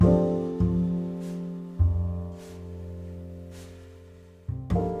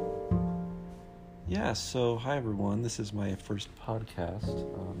So hi everyone. This is my first podcast.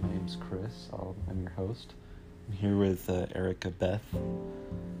 My name's Chris. I'm your host. I'm here with Erica Beth.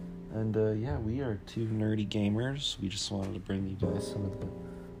 And we are two nerdy gamers. We just wanted to bring you guys some of the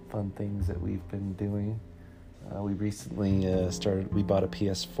fun things that we've been doing. We recently we bought a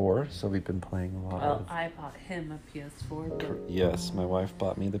PS4, so we've been playing a lot of... I bought him a PS4. But... Yes, my wife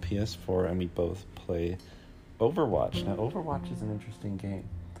bought me the PS4, and we both play Overwatch. Now, Overwatch is an interesting game.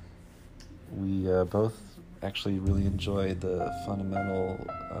 We both actually really enjoy the fundamental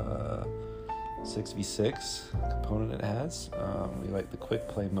 6v6 component it has. We like the quick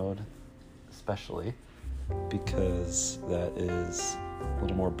play mode especially because that is a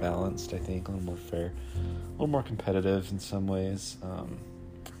little more balanced, I think, a little more fair, a little more competitive in some ways.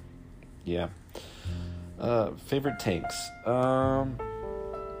 Favorite tanks.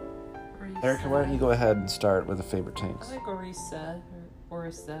 Erica, why don't you go ahead and start with the favorite tanks? I like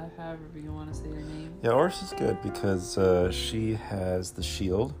Orisa, however you want to say her name. Yeah, Orisa is good because she has the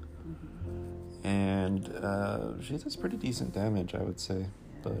shield, and she does pretty decent damage, I would say. Yeah,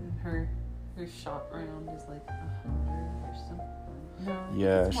 but her shot round is like 100 or something. No,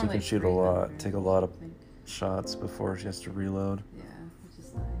 yeah, she can like shoot a lot, take a lot of I think. shots before she has to reload. Yeah, which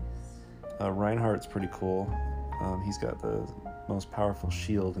is nice. Reinhardt's pretty cool. He's got the most powerful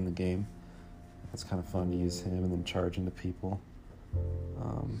shield in the game. It's kind of fun to use him and then charge into people.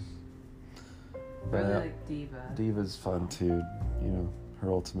 I really like D.Va. D.Va's fun too. You know, her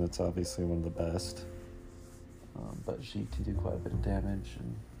ultimate's obviously one of the best. But she can do quite a bit of damage.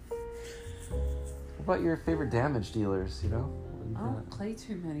 And what about your favorite damage dealers? You know, I don't play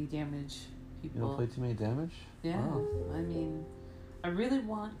too many damage people. You don't play too many damage? Yeah, Oh. I mean, I really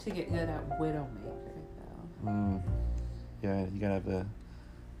want to get good at Widowmaker though. Yeah, you gotta have a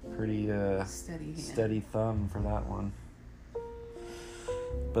pretty steady thumb for that one.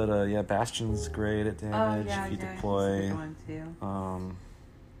 But Bastion's great at damage if you deploy. He's a good one too.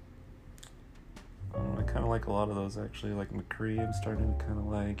 I kind of like a lot of those actually. Like McCree, I'm starting to kind of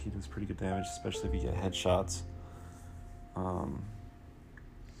like. He does pretty good damage, especially if you get headshots. What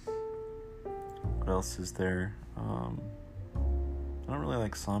else is there? I don't really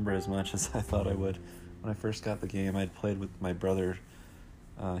like Sombra as much as I thought I would. When I first got the game, I'd played with my brother.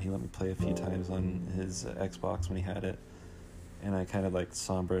 He let me play a few times on his Xbox when he had it. And I kind of liked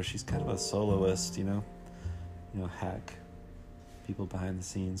Sombra. She's kind of a soloist, you know, hack people behind the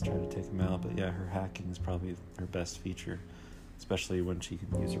scenes, try to take them out. But yeah, her hacking is probably her best feature, especially when she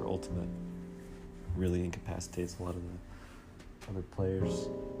can use her ultimate. Really incapacitates a lot of the other players.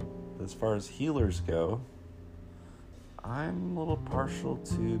 But as far as healers go, I'm a little partial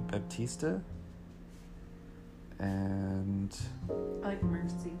to Baptista. And I like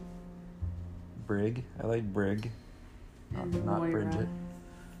Mercy. Brig. I like Brig. And Not Moira. Bridget.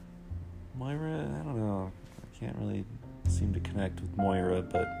 Moira, I don't know. I can't really seem to connect with Moira,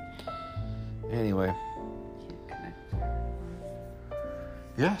 but anyway. Can't connect her.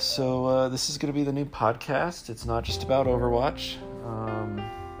 Yeah, so this is going to be the new podcast. It's not just about Overwatch.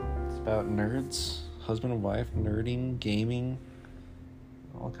 It's about nerds, husband and wife, nerding, gaming,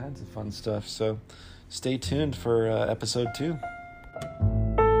 all kinds of fun stuff. So stay tuned for episode 2.